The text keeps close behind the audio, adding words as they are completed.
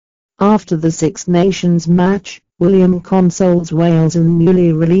After the Six Nations match, William consoles Wales in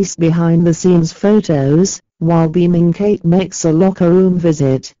newly released behind-the-scenes photos, while beaming Kate makes a locker room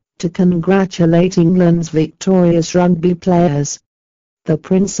visit to congratulate England's victorious rugby players. The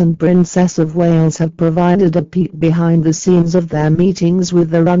Prince and Princess of Wales have provided a peek behind the scenes of their meetings with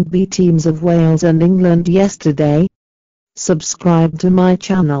the rugby teams of Wales and England yesterday. Subscribe to my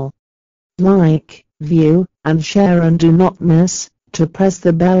channel. Like, view, and share, and do not miss to press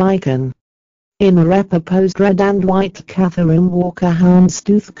the bell icon. In a repurposed red and white Catherine Walker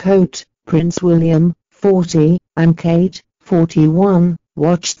houndstooth coat, Prince William, 40, and Kate, 41,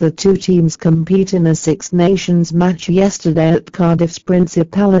 watched the two teams compete in a Six Nations match yesterday at Cardiff's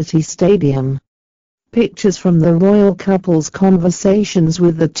Principality Stadium. Pictures from the royal couple's conversations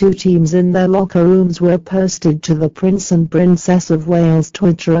with the two teams in their locker rooms were posted to the Prince and Princess of Wales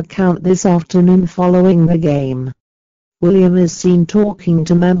Twitter account this afternoon following the game. William is seen talking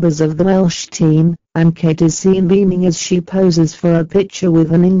to members of the Welsh team, and Kate is seen beaming as she poses for a picture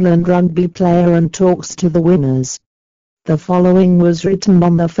with an England rugby player and talks to the winners. The following was written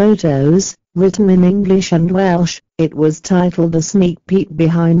on the photos, written in English and Welsh. It was titled "A Sneak Peek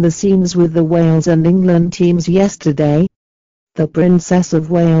Behind the Scenes with the Wales and England Teams Yesterday." The Princess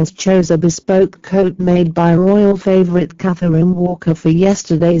of Wales chose a bespoke coat made by royal favourite Catherine Walker for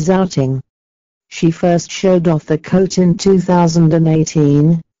yesterday's outing. She first showed off the coat in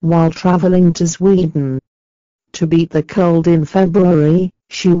 2018, while travelling to Sweden. To beat the cold in February,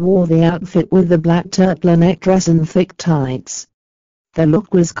 she wore the outfit with the black turtleneck dress and thick tights. The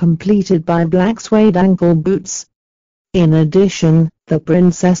look was completed by black suede ankle boots. In addition, the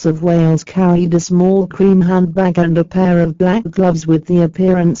Princess of Wales carried a small cream handbag and a pair of black gloves with the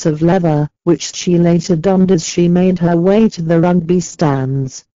appearance of leather, which she later donned as she made her way to the rugby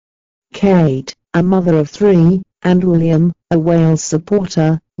stands. Kate, a mother of three, and William, a Wales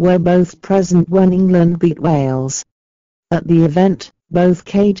supporter, were both present when England beat Wales. At the event, both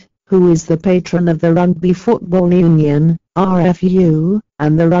Kate, who is the patron of the Rugby Football Union, RFU,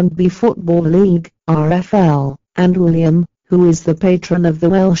 and the Rugby Football League, RFL, and William, who is the patron of the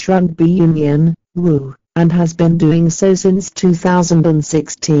Welsh Rugby Union, WU, and has been doing so since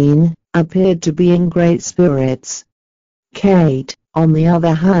 2016, appeared to be in great spirits. Kate, on the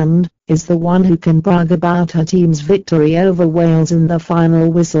other hand, is the one who can brag about her team's victory over Wales in the final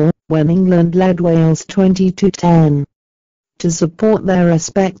whistle, when England led Wales 20-10. To support their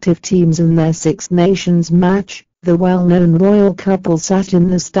respective teams in their Six Nations match, the well-known royal couple sat in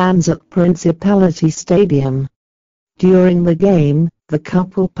the stands at Principality Stadium. During the game, the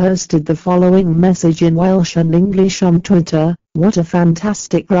couple posted the following message in Welsh and English on Twitter: "What a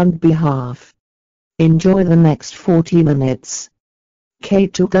fantastic rugby half. Enjoy the next 40 minutes."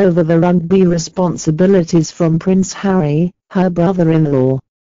 Kate took over the rugby responsibilities from Prince Harry, her brother-in-law.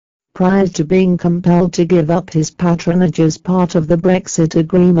 Prior to being compelled to give up his patronage as part of the Brexit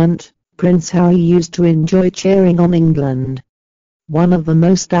agreement, Prince Harry used to enjoy cheering on England. One of the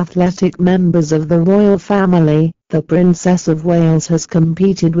most athletic members of the royal family, the Princess of Wales has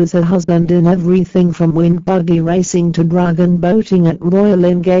competed with her husband in everything from wind buggy racing to dragon boating at royal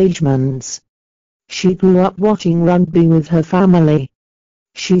engagements. She grew up watching rugby with her family.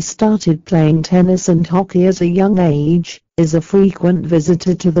 She started playing tennis and hockey at a young age, is a frequent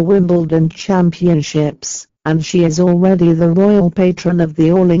visitor to the Wimbledon Championships, and she is already the royal patron of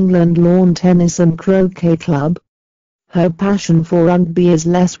the All England Lawn Tennis and Croquet Club. Her passion for rugby is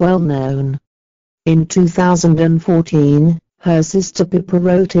less well known. In 2014, her sister Pippa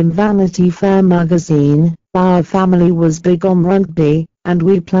wrote in Vanity Fair magazine, "Our family was big on rugby, and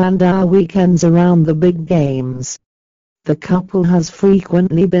we planned our weekends around the big games." The couple has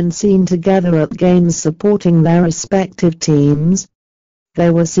frequently been seen together at games supporting their respective teams. They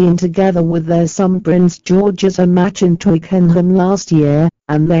were seen together with their son Prince George at a match in Twickenham last year,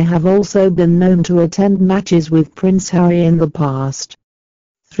 and they have also been known to attend matches with Prince Harry in the past.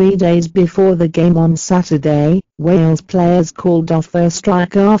 3 days before the game on Saturday, Wales players called off their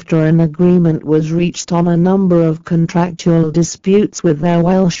strike after an agreement was reached on a number of contractual disputes with their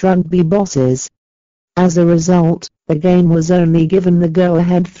Welsh rugby bosses. As a result, the game was only given the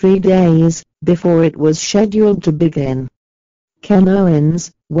go-ahead 3 days before it was scheduled to begin. Ken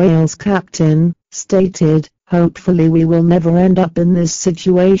Owens, Wales captain, stated, "Hopefully we will never end up in this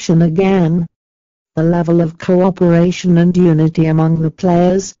situation again." The level of cooperation and unity among the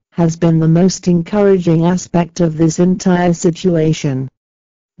players has been the most encouraging aspect of this entire situation.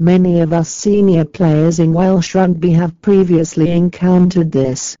 Many of us senior players in Welsh rugby have previously encountered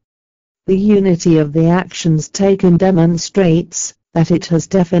this. The unity of the actions taken demonstrates that it has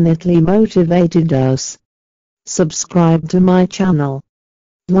definitely motivated us. Subscribe to my channel.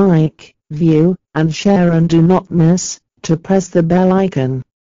 Like, view, and share, and do not miss to press the bell icon.